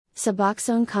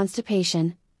Suboxone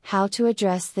constipation, how to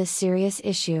address this serious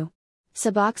issue.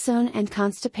 Suboxone and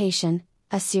constipation,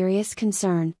 a serious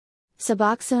concern.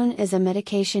 Suboxone is a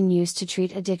medication used to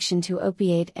treat addiction to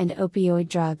opiate and opioid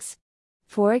drugs.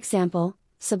 For example,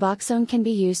 Suboxone can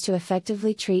be used to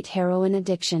effectively treat heroin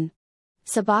addiction.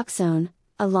 Suboxone,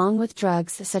 along with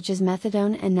drugs such as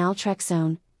methadone and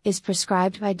naltrexone, is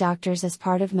prescribed by doctors as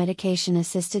part of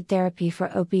medication-assisted therapy for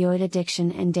opioid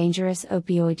addiction and dangerous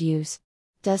opioid use.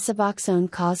 Does Suboxone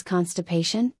cause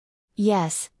constipation?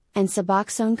 Yes, and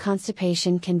Suboxone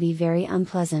constipation can be very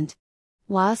unpleasant.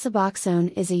 While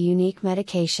Suboxone is a unique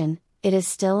medication, it is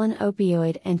still an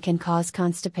opioid and can cause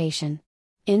constipation.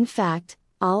 In fact,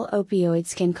 all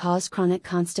opioids can cause chronic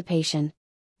constipation.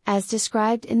 As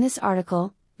described in this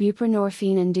article,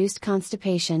 buprenorphine-induced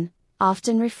constipation,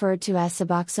 often referred to as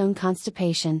Suboxone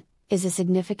constipation, is a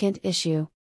significant issue.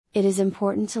 It is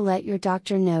important to let your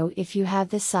doctor know if you have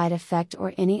this side effect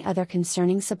or any other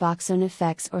concerning Suboxone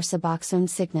effects or Suboxone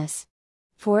sickness.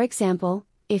 For example,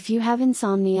 if you have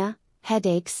insomnia,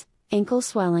 headaches, ankle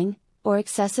swelling, or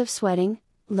excessive sweating,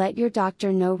 let your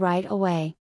doctor know right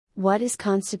away. What is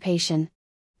constipation?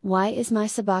 Why is my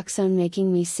Suboxone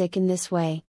making me sick in this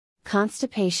way?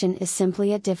 Constipation is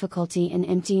simply a difficulty in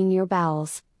emptying your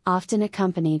bowels, often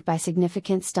accompanied by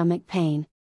significant stomach pain.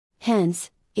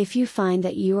 Hence, if you find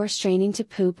that you are straining to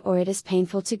poop or it is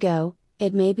painful to go,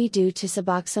 it may be due to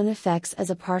Suboxone effects as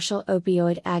a partial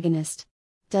opioid agonist.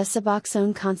 Does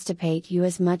Suboxone constipate you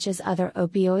as much as other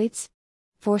opioids?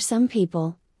 For some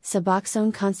people,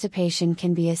 Suboxone constipation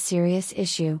can be a serious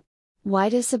issue. Why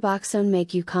does Suboxone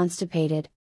make you constipated?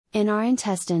 In our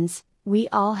intestines, we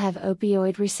all have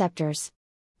opioid receptors.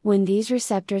 When these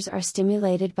receptors are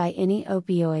stimulated by any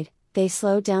opioid, they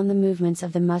slow down the movements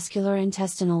of the muscular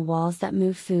intestinal walls that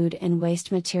move food and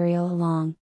waste material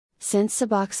along. Since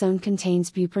Suboxone contains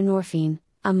buprenorphine,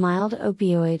 a mild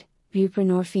opioid,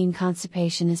 buprenorphine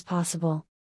constipation is possible.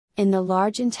 In the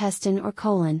large intestine or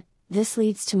colon, this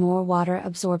leads to more water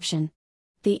absorption.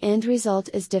 The end result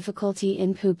is difficulty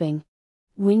in pooping.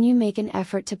 When you make an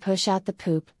effort to push out the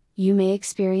poop, you may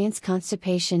experience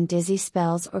constipation, dizzy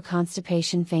spells, or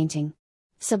constipation fainting.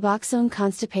 Suboxone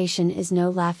constipation is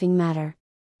no laughing matter.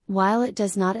 While it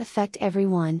does not affect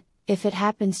everyone, if it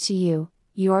happens to you,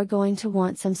 you are going to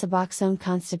want some Suboxone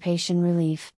constipation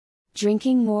relief.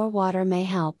 Drinking more water may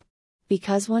help.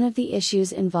 Because one of the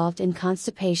issues involved in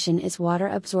constipation is water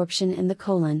absorption in the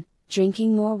colon,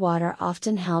 drinking more water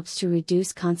often helps to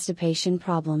reduce constipation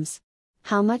problems.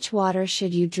 How much water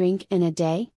should you drink in a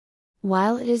day?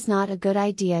 While it is not a good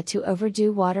idea to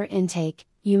overdo water intake,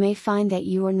 you may find that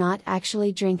you are not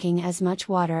actually drinking as much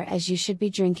water as you should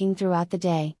be drinking throughout the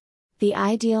day. The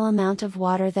ideal amount of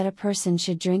water that a person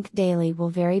should drink daily will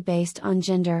vary based on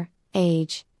gender,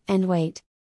 age, and weight.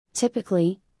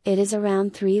 Typically, it is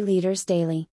around 3 liters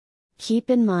daily.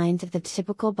 Keep in mind that the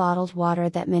typical bottled water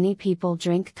that many people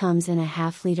drink comes in a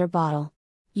half-liter bottle.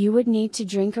 You would need to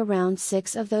drink around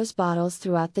 6 of those bottles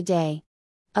throughout the day.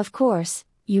 Of course,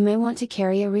 you may want to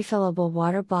carry a refillable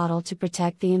water bottle to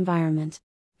protect the environment.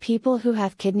 People who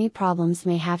have kidney problems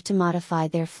may have to modify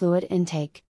their fluid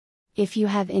intake. If you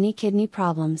have any kidney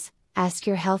problems, ask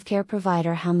your healthcare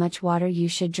provider how much water you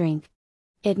should drink.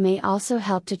 It may also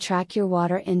help to track your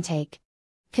water intake.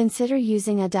 Consider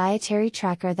using a dietary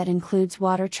tracker that includes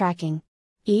water tracking.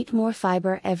 Eat more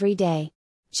fiber every day.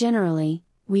 Generally,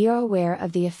 we are aware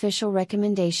of the official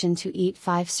recommendation to eat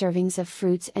 5 servings of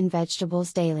fruits and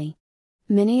vegetables daily.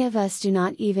 Many of us do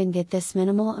not even get this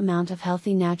minimal amount of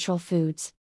healthy natural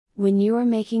foods. When you are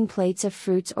making plates of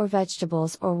fruits or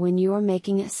vegetables, or when you are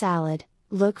making a salad,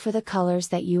 look for the colors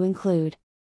that you include.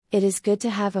 It is good to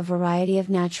have a variety of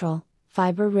natural,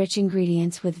 fiber-rich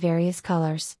ingredients with various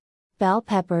colors. Bell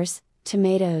peppers,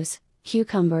 tomatoes,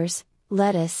 cucumbers,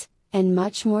 lettuce, and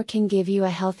much more can give you a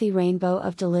healthy rainbow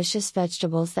of delicious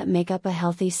vegetables that make up a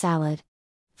healthy salad.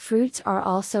 Fruits are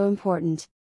also important.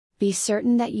 Be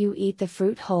certain that you eat the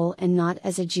fruit whole and not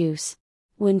as a juice.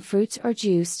 When fruits are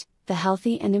juiced, the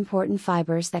healthy and important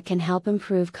fibers that can help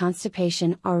improve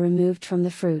constipation are removed from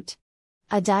the fruit.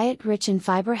 A diet rich in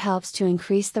fiber helps to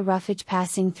increase the roughage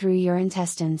passing through your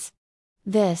intestines.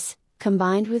 This,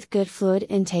 combined with good fluid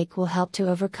intake, will help to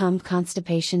overcome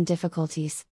constipation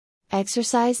difficulties.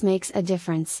 Exercise makes a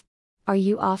difference. Are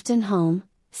you often home,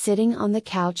 sitting on the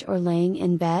couch or laying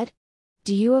in bed?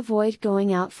 Do you avoid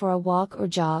going out for a walk or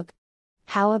jog?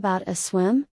 How about a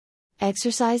swim?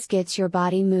 Exercise gets your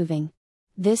body moving.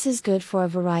 This is good for a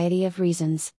variety of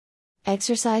reasons.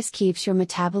 Exercise keeps your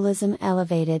metabolism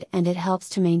elevated and it helps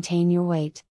to maintain your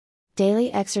weight.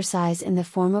 Daily exercise in the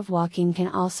form of walking can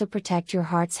also protect your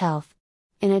heart's health.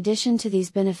 In addition to these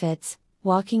benefits,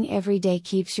 Walking every day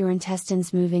keeps your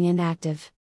intestines moving and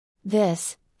active.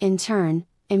 This, in turn,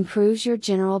 improves your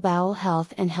general bowel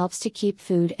health and helps to keep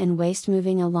food and waste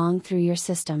moving along through your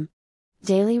system.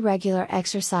 Daily regular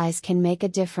exercise can make a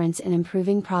difference in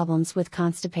improving problems with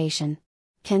constipation.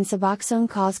 Can Suboxone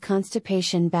cause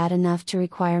constipation bad enough to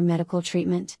require medical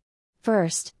treatment?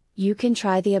 First, you can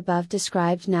try the above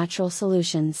described natural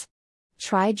solutions.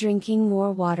 Try drinking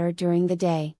more water during the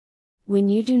day. When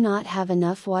you do not have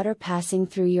enough water passing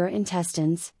through your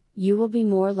intestines, you will be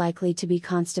more likely to be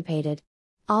constipated.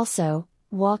 Also,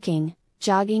 walking,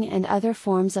 jogging, and other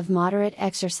forms of moderate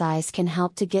exercise can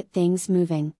help to get things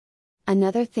moving.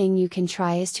 Another thing you can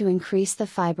try is to increase the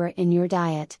fiber in your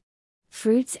diet.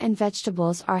 Fruits and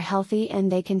vegetables are healthy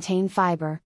and they contain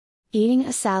fiber. Eating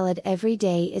a salad every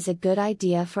day is a good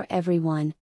idea for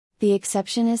everyone. The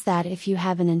exception is that if you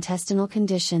have an intestinal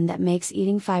condition that makes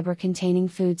eating fiber-containing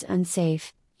foods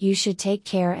unsafe, you should take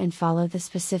care and follow the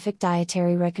specific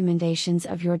dietary recommendations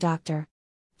of your doctor.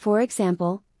 For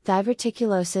example,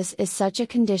 diverticulosis is such a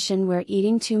condition where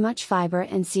eating too much fiber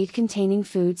and seed-containing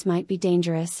foods might be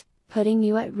dangerous, putting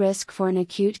you at risk for an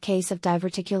acute case of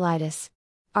diverticulitis.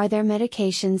 Are there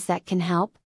medications that can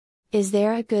help? Is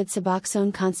there a good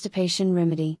Suboxone constipation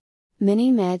remedy?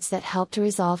 Many meds that help to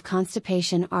resolve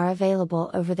constipation are available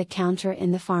over the counter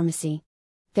in the pharmacy.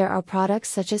 There are products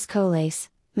such as Colace,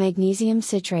 magnesium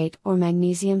citrate or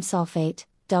magnesium sulfate,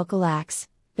 Dulcolax,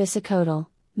 Bisacodyl,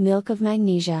 milk of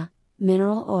magnesia,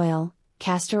 mineral oil,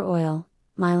 castor oil,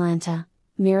 Mylanta,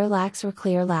 Miralax or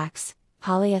Clearlax,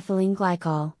 polyethylene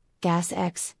glycol, Gas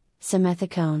X,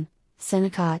 Simethicone,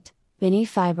 Senokot,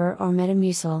 Benifiber or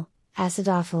Metamucil,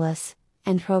 Acidophilus,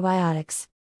 and probiotics.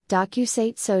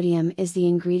 Docusate sodium is the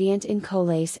ingredient in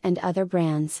Colace and other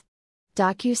brands.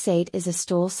 Docusate is a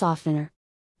stool softener.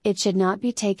 It should not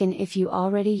be taken if you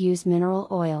already use mineral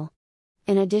oil.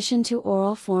 In addition to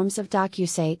oral forms of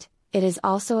Docusate, it is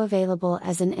also available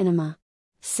as an enema.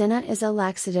 Senna is a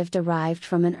laxative derived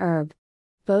from an herb.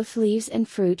 Both leaves and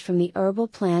fruit from the herbal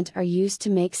plant are used to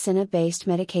make senna-based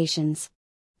medications.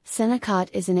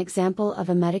 Senokot is an example of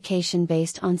a medication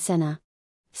based on senna.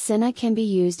 Senna can be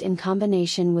used in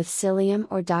combination with psyllium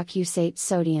or docusate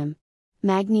sodium.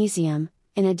 Magnesium,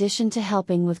 in addition to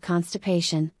helping with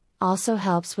constipation, also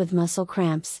helps with muscle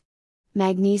cramps.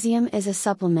 Magnesium is a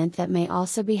supplement that may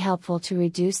also be helpful to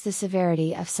reduce the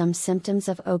severity of some symptoms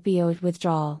of opioid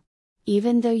withdrawal.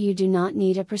 Even though you do not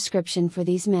need a prescription for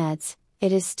these meds,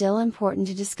 it is still important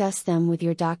to discuss them with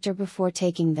your doctor before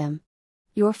taking them.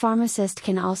 Your pharmacist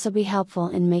can also be helpful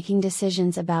in making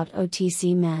decisions about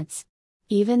OTC meds.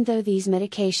 Even though these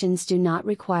medications do not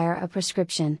require a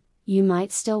prescription, you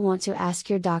might still want to ask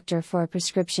your doctor for a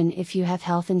prescription if you have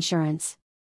health insurance.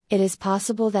 It is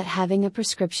possible that having a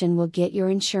prescription will get your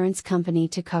insurance company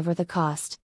to cover the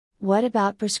cost. What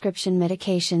about prescription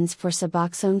medications for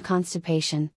Suboxone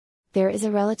constipation? There is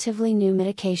a relatively new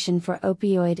medication for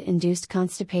opioid-induced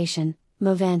constipation,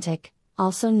 Movantik,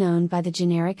 also known by the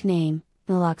generic name,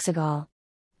 Naloxegol.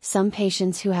 Some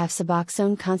patients who have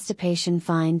Suboxone constipation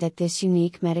find that this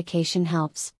unique medication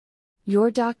helps. Your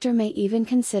doctor may even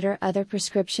consider other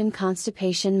prescription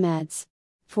constipation meds.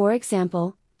 For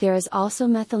example, there is also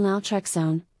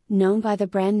methylnaltrexone, known by the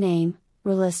brand name,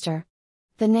 Relistor.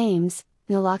 The names,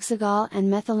 Naloxegol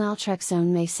and methylnaltrexone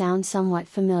may sound somewhat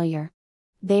familiar.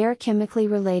 They are chemically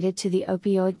related to the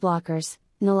opioid blockers,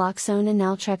 naloxone and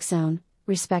naltrexone,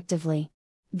 respectively.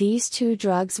 These two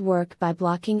drugs work by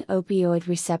blocking opioid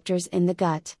receptors in the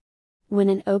gut. When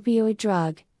an opioid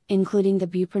drug, including the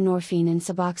buprenorphine in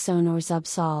Suboxone or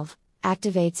Zubsolv,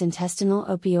 activates intestinal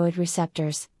opioid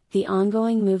receptors, the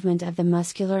ongoing movement of the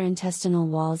muscular intestinal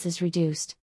walls is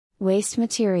reduced. Waste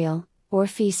material, or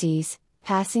feces,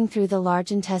 passing through the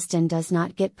large intestine does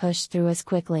not get pushed through as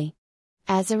quickly.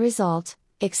 As a result,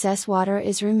 excess water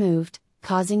is removed,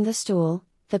 causing the stool,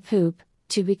 the poop,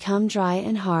 to become dry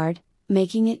and hard,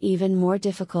 making it even more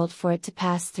difficult for it to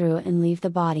pass through and leave the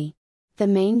body. The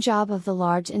main job of the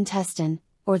large intestine,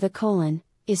 or the colon,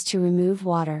 is to remove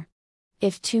water.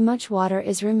 If too much water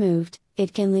is removed,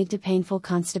 it can lead to painful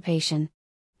constipation.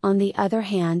 On the other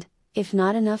hand, if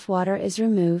not enough water is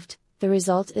removed, the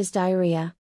result is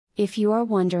diarrhea. If you are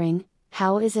wondering,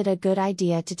 how is it a good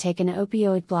idea to take an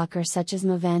opioid blocker such as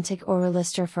Movantik or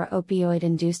Relistor for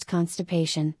opioid-induced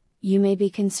constipation, you may be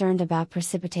concerned about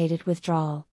precipitated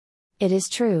withdrawal. It is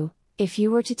true, if you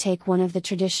were to take one of the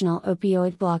traditional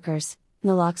opioid blockers,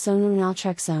 naloxone or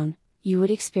naltrexone, you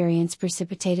would experience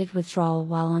precipitated withdrawal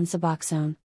while on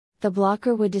Suboxone. The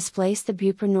blocker would displace the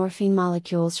buprenorphine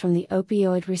molecules from the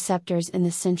opioid receptors in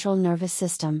the central nervous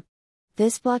system.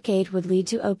 This blockade would lead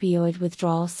to opioid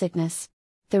withdrawal sickness.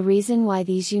 The reason why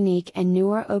these unique and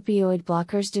newer opioid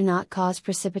blockers do not cause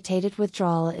precipitated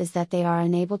withdrawal is that they are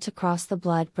unable to cross the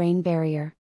blood-brain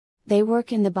barrier. They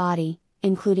work in the body,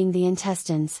 including the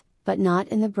intestines, but not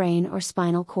in the brain or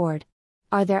spinal cord.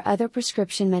 Are there other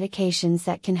prescription medications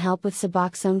that can help with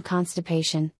Suboxone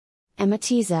constipation?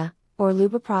 Amitiza, or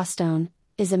lubiprostone,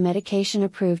 is a medication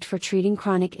approved for treating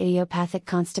chronic idiopathic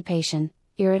constipation,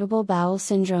 irritable bowel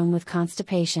syndrome with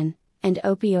constipation, and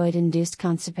opioid-induced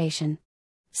constipation.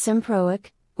 Symproic,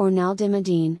 or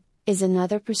naldimadine, is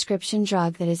another prescription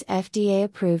drug that is FDA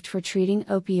approved for treating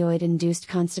opioid-induced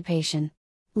constipation.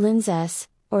 Linzess,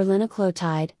 or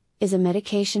linaclotide, is a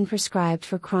medication prescribed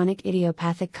for chronic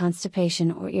idiopathic constipation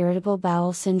or irritable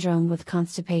bowel syndrome with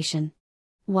constipation.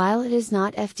 While it is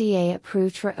not FDA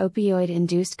approved for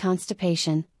opioid-induced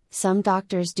constipation, some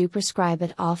doctors do prescribe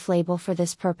it off-label for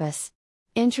this purpose.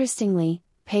 Interestingly,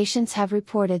 patients have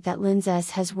reported that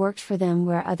Linzess has worked for them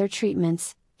where other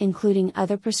treatments, including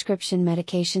other prescription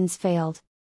medications, failed.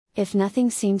 If nothing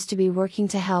seems to be working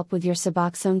to help with your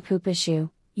Suboxone poop issue,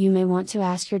 you may want to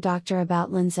ask your doctor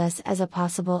about Linzess as a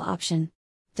possible option.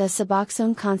 Does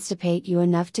Suboxone constipate you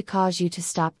enough to cause you to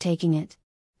stop taking it?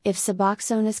 If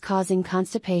Suboxone is causing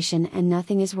constipation and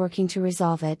nothing is working to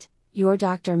resolve it, your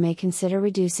doctor may consider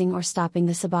reducing or stopping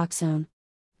the Suboxone.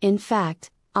 In fact,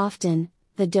 often,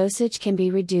 the dosage can be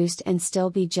reduced and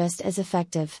still be just as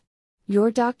effective. Your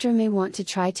doctor may want to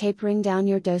try tapering down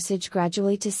your dosage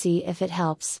gradually to see if it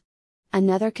helps.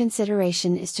 Another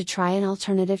consideration is to try an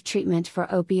alternative treatment for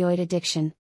opioid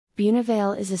addiction.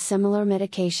 Bunavail is a similar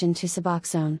medication to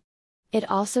Suboxone. It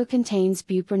also contains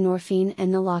buprenorphine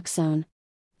and naloxone.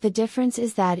 The difference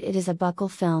is that it is a buccal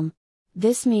film.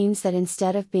 This means that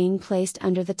instead of being placed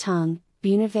under the tongue,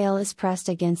 Bunavail is pressed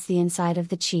against the inside of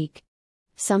the cheek.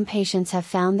 Some patients have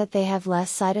found that they have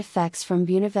less side effects from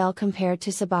Bunavail compared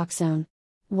to Suboxone.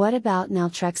 What about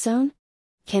naltrexone?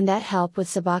 Can that help with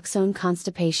Suboxone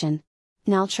constipation?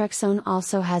 Naltrexone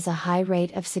also has a high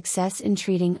rate of success in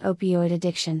treating opioid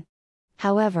addiction.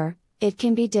 However, it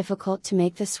can be difficult to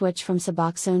make the switch from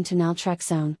Suboxone to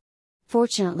naltrexone.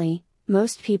 Fortunately,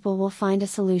 most people will find a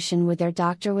solution with their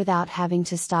doctor without having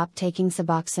to stop taking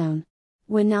Suboxone.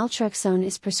 When naltrexone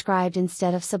is prescribed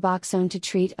instead of Suboxone to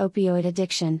treat opioid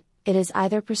addiction, it is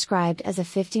either prescribed as a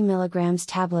 50 mg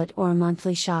tablet or a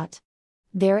monthly shot.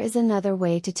 There is another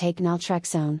way to take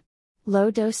naltrexone.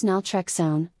 Low-dose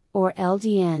naltrexone, or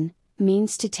LDN,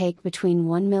 means to take between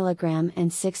 1 mg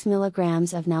and 6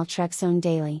 mg of naltrexone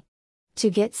daily. To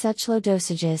get such low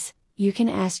dosages, you can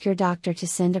ask your doctor to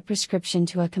send a prescription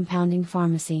to a compounding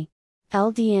pharmacy.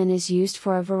 LDN is used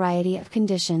for a variety of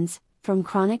conditions, from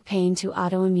chronic pain to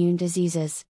autoimmune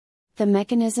diseases. The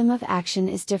mechanism of action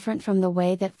is different from the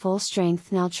way that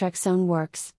full-strength naltrexone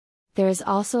works. There is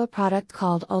also a product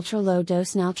called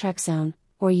ultra-low-dose naltrexone,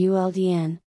 or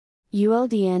ULDN.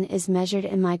 ULDN is measured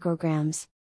in micrograms.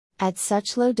 At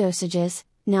such low dosages,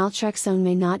 naltrexone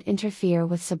may not interfere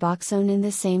with Suboxone in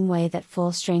the same way that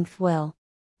full-strength will.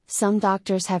 Some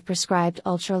doctors have prescribed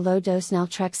ultra-low-dose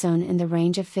naltrexone in the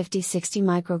range of 50-60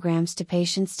 micrograms to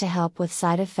patients to help with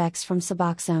side effects from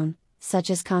Suboxone, such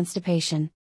as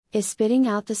constipation. Is spitting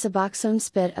out the Suboxone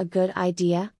spit a good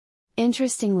idea?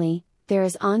 Interestingly, there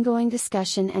is ongoing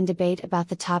discussion and debate about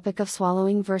the topic of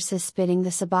swallowing versus spitting the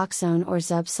Suboxone or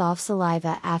Zubsolv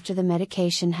saliva after the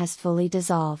medication has fully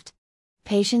dissolved.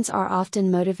 Patients are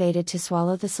often motivated to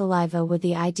swallow the saliva with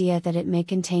the idea that it may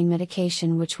contain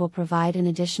medication which will provide an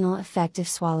additional effect if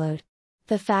swallowed.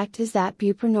 The fact is that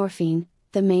buprenorphine,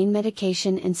 the main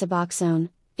medication in Suboxone,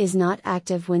 is not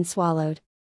active when swallowed.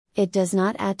 It does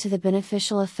not add to the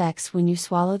beneficial effects when you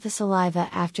swallow the saliva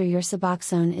after your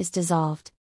Suboxone is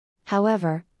dissolved.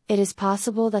 However, it is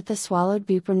possible that the swallowed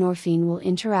buprenorphine will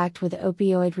interact with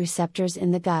opioid receptors in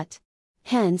the gut.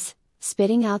 Hence,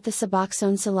 spitting out the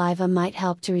Suboxone saliva might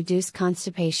help to reduce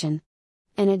constipation.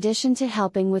 In addition to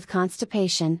helping with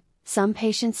constipation, some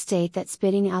patients state that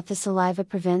spitting out the saliva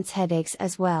prevents headaches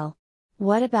as well.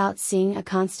 What about seeing a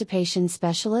constipation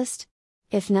specialist?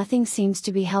 If nothing seems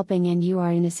to be helping and you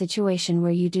are in a situation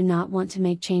where you do not want to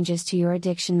make changes to your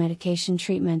addiction medication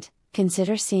treatment,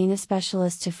 consider seeing a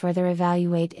specialist to further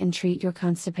evaluate and treat your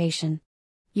constipation.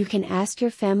 You can ask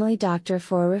your family doctor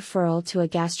for a referral to a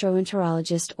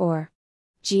gastroenterologist or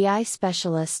GI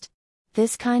specialist.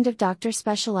 This kind of doctor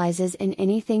specializes in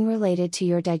anything related to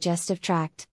your digestive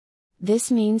tract.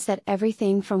 This means that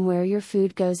everything from where your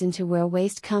food goes into where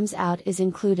waste comes out is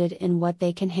included in what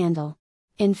they can handle.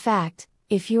 In fact,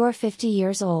 if you are 50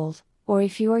 years old, or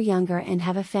if you are younger and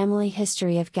have a family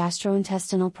history of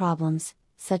gastrointestinal problems,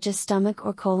 such as stomach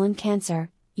or colon cancer,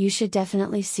 you should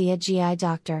definitely see a GI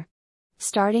doctor.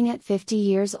 Starting at 50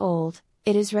 years old,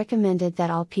 It is recommended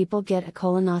that all people get a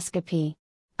colonoscopy.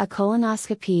 A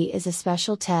colonoscopy is a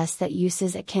special test that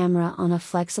uses a camera on a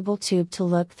flexible tube to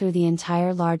look through the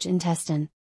entire large intestine.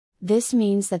 This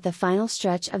means that the final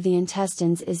stretch of the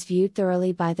intestines is viewed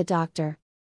thoroughly by the doctor.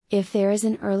 If there is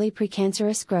an early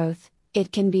precancerous growth,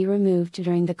 it can be removed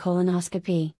during the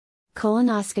colonoscopy.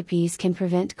 Colonoscopies can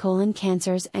prevent colon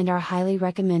cancers and are highly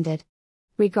recommended.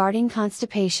 Regarding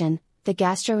constipation, the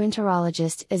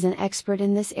gastroenterologist is an expert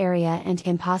in this area and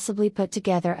can possibly put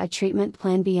together a treatment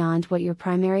plan beyond what your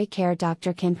primary care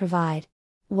doctor can provide.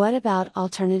 What about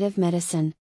alternative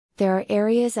medicine? There are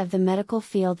areas of the medical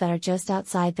field that are just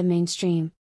outside the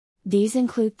mainstream. These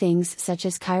include things such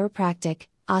as chiropractic,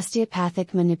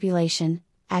 osteopathic manipulation,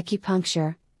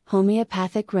 acupuncture,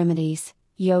 homeopathic remedies,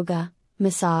 yoga,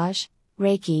 massage,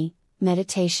 Reiki,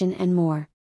 meditation, and more.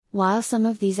 While some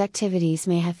of these activities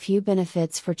may have few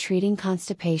benefits for treating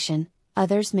constipation,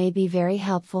 others may be very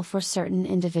helpful for certain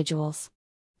individuals.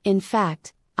 In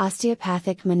fact,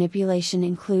 osteopathic manipulation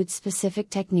includes specific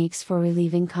techniques for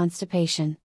relieving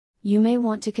constipation. You may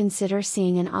want to consider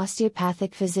seeing an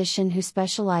osteopathic physician who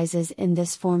specializes in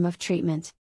this form of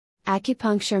treatment.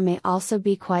 Acupuncture may also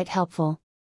be quite helpful.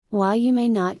 While you may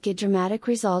not get dramatic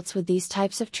results with these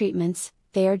types of treatments,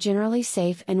 they are generally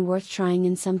safe and worth trying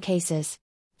in some cases.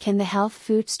 Can the health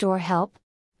food store help?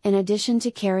 In addition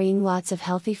to carrying lots of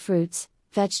healthy fruits,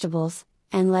 vegetables,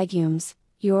 and legumes,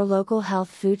 your local health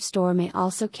food store may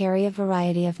also carry a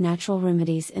variety of natural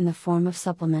remedies in the form of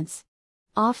supplements.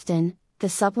 Often, the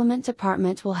supplement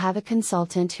department will have a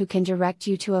consultant who can direct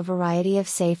you to a variety of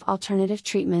safe alternative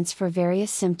treatments for various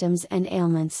symptoms and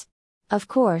ailments. Of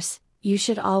course, you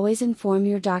should always inform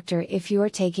your doctor if you are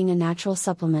taking a natural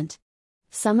supplement.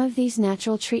 Some of these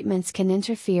natural treatments can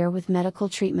interfere with medical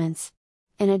treatments.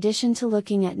 In addition to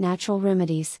looking at natural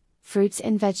remedies, fruits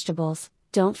and vegetables,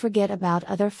 don't forget about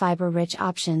other fiber-rich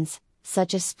options,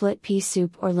 such as split pea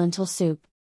soup or lentil soup.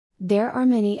 There are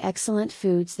many excellent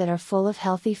foods that are full of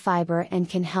healthy fiber and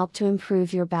can help to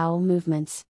improve your bowel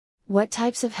movements. What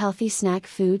types of healthy snack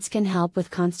foods can help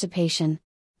with constipation?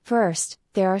 First,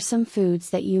 there are some foods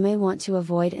that you may want to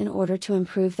avoid in order to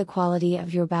improve the quality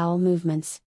of your bowel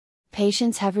movements.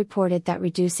 Patients have reported that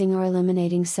reducing or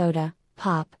eliminating soda,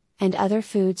 pop, and other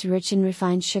foods rich in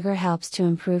refined sugar helps to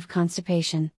improve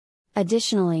constipation.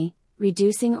 Additionally,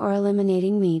 reducing or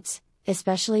eliminating meats,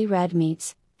 especially red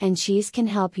meats, and cheese can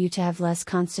help you to have less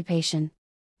constipation.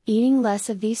 Eating less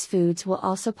of these foods will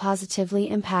also positively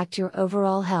impact your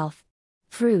overall health.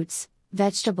 Fruits,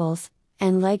 vegetables,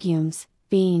 and legumes,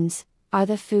 beans, are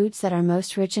the foods that are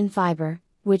most rich in fiber,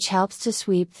 which helps to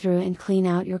sweep through and clean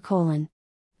out your colon.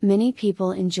 Many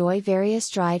people enjoy various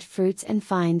dried fruits and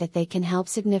find that they can help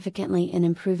significantly in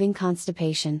improving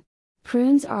constipation.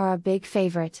 Prunes are a big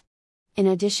favorite. In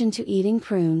addition to eating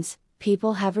prunes,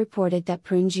 people have reported that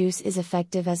prune juice is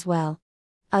effective as well.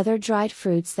 Other dried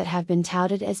fruits that have been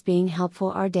touted as being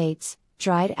helpful are dates,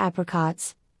 dried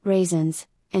apricots, raisins,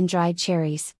 and dried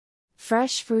cherries.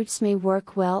 Fresh fruits may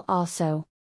work well also.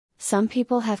 Some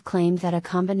people have claimed that a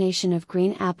combination of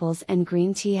green apples and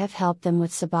green tea have helped them with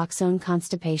Suboxone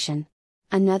constipation.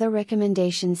 Another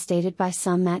recommendation stated by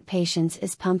some MAT patients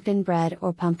is pumpkin bread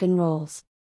or pumpkin rolls.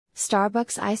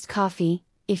 Starbucks iced coffee,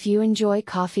 if you enjoy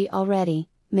coffee already,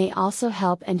 may also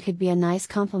help and could be a nice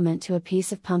complement to a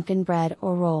piece of pumpkin bread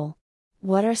or roll.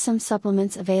 What are some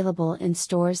supplements available in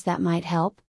stores that might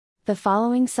help? The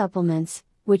following supplements,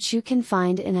 which you can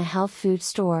find in a health food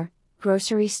store,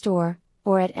 grocery store,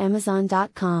 or at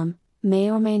Amazon.com, may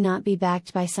or may not be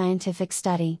backed by scientific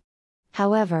study.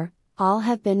 However, all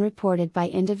have been reported by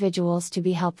individuals to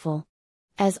be helpful.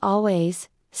 As always,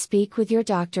 speak with your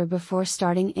doctor before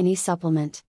starting any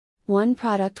supplement. One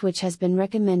product which has been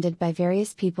recommended by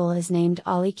various people is named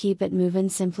Ollie Keep It Movin'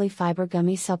 Simply Fiber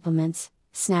Gummy Supplements,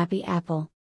 Snappy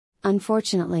Apple.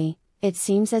 Unfortunately, it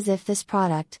seems as if this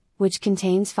product, which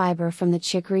contains fiber from the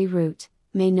chicory root,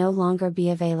 may no longer be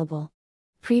available.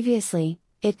 Previously,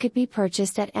 it could be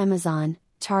purchased at Amazon,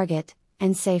 Target,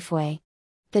 and Safeway.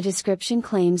 The description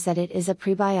claims that it is a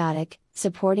prebiotic,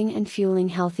 supporting and fueling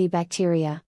healthy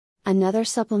bacteria. Another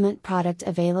supplement product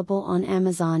available on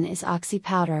Amazon is Oxy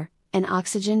Powder, an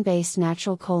oxygen-based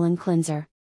natural colon cleanser.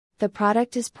 The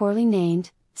product is poorly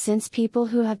named, since people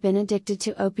who have been addicted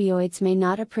to opioids may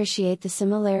not appreciate the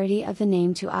similarity of the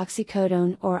name to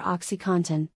oxycodone or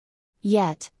OxyContin.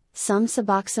 Yet, some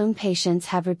Suboxone patients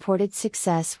have reported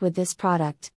success with this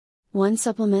product. One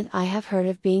supplement I have heard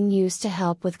of being used to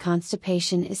help with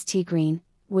constipation is T-Green,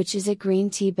 which is a green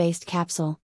tea-based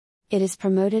capsule. It is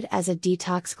promoted as a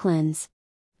detox cleanse.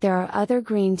 There are other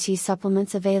green tea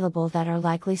supplements available that are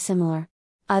likely similar.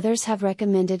 Others have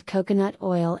recommended coconut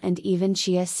oil and even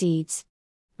chia seeds.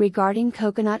 Regarding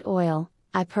coconut oil,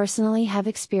 I personally have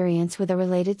experience with a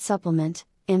related supplement,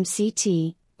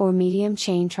 MCT, or medium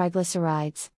chain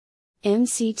triglycerides.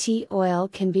 MCT oil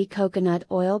can be coconut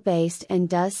oil based and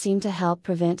does seem to help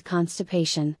prevent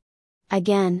constipation.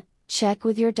 Again, check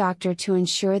with your doctor to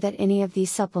ensure that any of these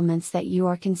supplements that you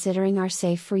are considering are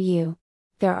safe for you.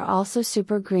 There are also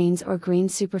super greens or green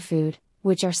superfood,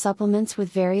 which are supplements with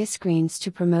various greens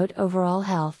to promote overall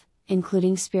health,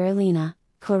 including spirulina,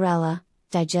 chlorella,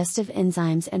 digestive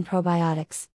enzymes and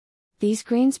probiotics. These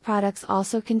greens products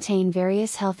also contain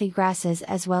various healthy grasses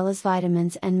as well as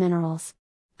vitamins and minerals.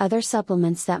 Other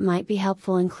supplements that might be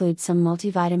helpful include some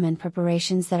multivitamin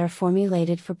preparations that are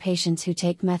formulated for patients who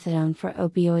take methadone for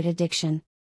opioid addiction.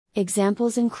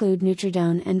 Examples include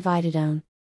Nutridone and Vitadone.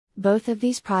 Both of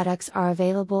these products are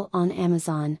available on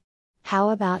Amazon.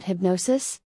 How about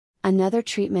hypnosis? Another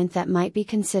treatment that might be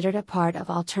considered a part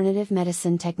of alternative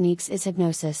medicine techniques is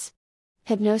hypnosis.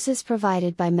 Hypnosis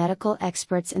provided by medical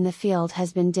experts in the field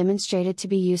has been demonstrated to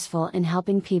be useful in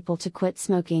helping people to quit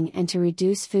smoking and to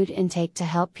reduce food intake to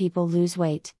help people lose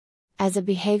weight. As a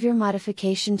behavior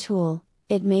modification tool,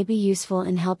 it may be useful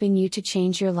in helping you to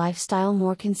change your lifestyle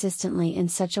more consistently in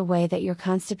such a way that your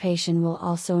constipation will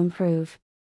also improve.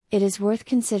 It is worth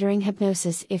considering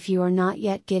hypnosis if you are not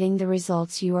yet getting the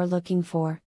results you are looking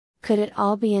for. Could it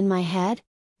all be in my head?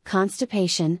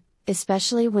 Constipation,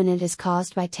 especially when it is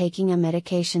caused by taking a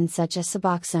medication such as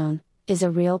Suboxone, is a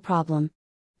real problem.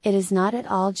 It is not at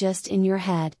all just in your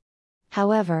head.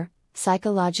 However,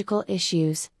 psychological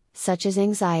issues, such as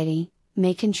anxiety,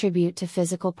 may contribute to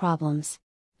physical problems.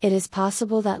 It is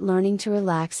possible that learning to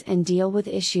relax and deal with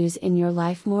issues in your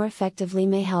life more effectively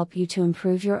may help you to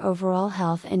improve your overall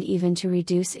health and even to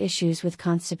reduce issues with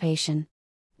constipation.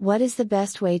 What is the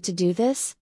best way to do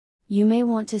this? You may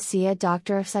want to see a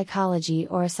doctor of psychology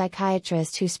or a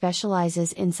psychiatrist who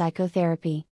specializes in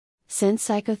psychotherapy. Since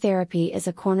psychotherapy is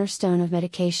a cornerstone of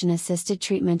medication-assisted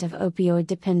treatment of opioid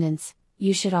dependence,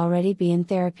 you should already be in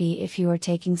therapy if you are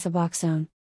taking Suboxone.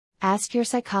 Ask your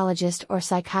psychologist or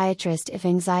psychiatrist if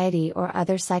anxiety or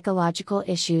other psychological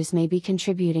issues may be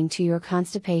contributing to your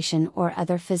constipation or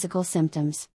other physical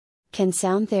symptoms. Can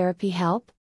sound therapy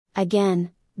help?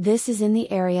 Again, this is in the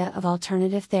area of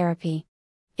alternative therapy.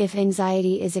 If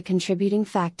anxiety is a contributing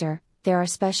factor, there are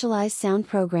specialized sound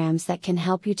programs that can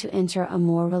help you to enter a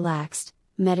more relaxed,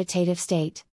 meditative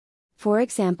state. For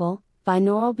example,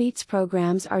 binaural beats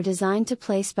programs are designed to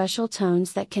play special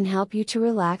tones that can help you to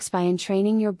relax by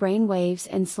entraining your brain waves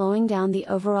and slowing down the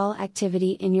overall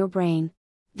activity in your brain.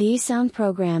 These sound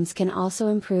programs can also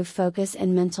improve focus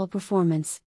and mental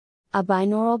performance. A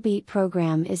binaural beat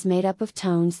program is made up of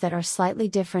tones that are slightly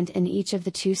different in each of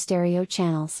the two stereo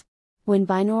channels. When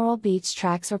binaural beats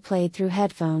tracks are played through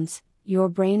headphones, your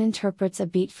brain interprets a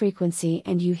beat frequency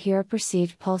and you hear a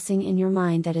perceived pulsing in your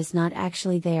mind that is not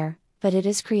actually there, but it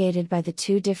is created by the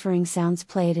two differing sounds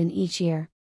played in each ear.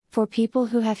 For people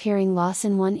who have hearing loss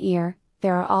in one ear,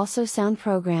 there are also sound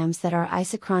programs that are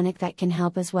isochronic that can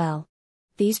help as well.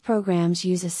 These programs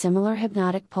use a similar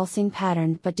hypnotic pulsing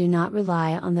pattern but do not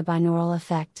rely on the binaural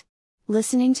effect.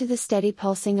 Listening to the steady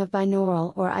pulsing of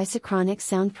binaural or isochronic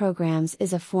sound programs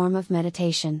is a form of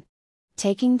meditation.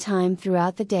 Taking time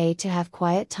throughout the day to have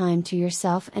quiet time to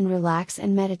yourself and relax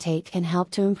and meditate can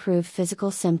help to improve physical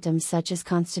symptoms such as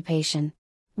constipation.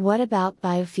 What about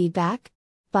biofeedback?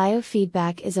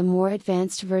 Biofeedback is a more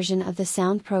advanced version of the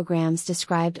sound programs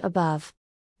described above.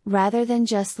 Rather than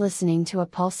just listening to a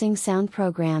pulsing sound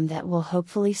program that will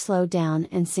hopefully slow down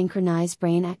and synchronize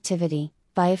brain activity,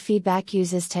 biofeedback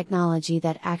uses technology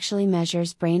that actually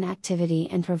measures brain activity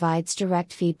and provides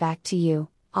direct feedback to you,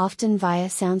 often via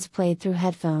sounds played through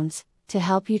headphones, to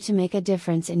help you to make a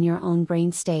difference in your own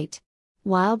brain state.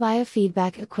 While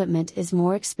biofeedback equipment is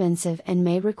more expensive and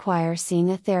may require seeing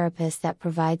a therapist that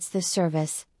provides this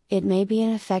service, it may be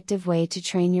an effective way to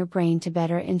train your brain to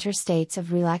better enter states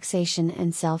of relaxation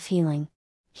and self-healing.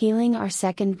 Healing our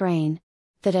second brain.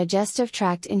 The digestive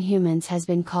tract in humans has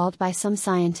been called by some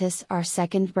scientists our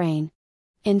second brain.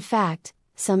 In fact,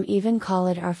 some even call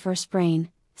it our first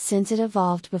brain, since it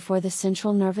evolved before the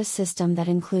central nervous system that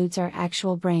includes our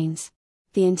actual brains.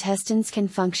 The intestines can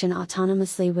function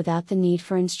autonomously without the need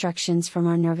for instructions from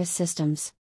our nervous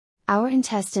systems. Our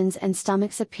intestines and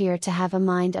stomachs appear to have a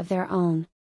mind of their own.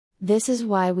 This is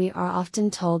why we are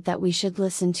often told that we should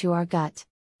listen to our gut.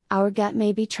 Our gut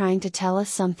may be trying to tell us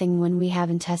something when we have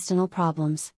intestinal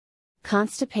problems.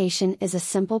 Constipation is a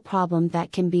simple problem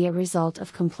that can be a result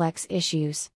of complex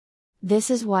issues.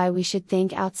 This is why we should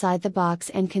think outside the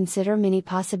box and consider many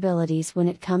possibilities when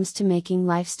it comes to making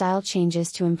lifestyle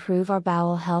changes to improve our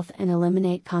bowel health and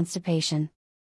eliminate constipation.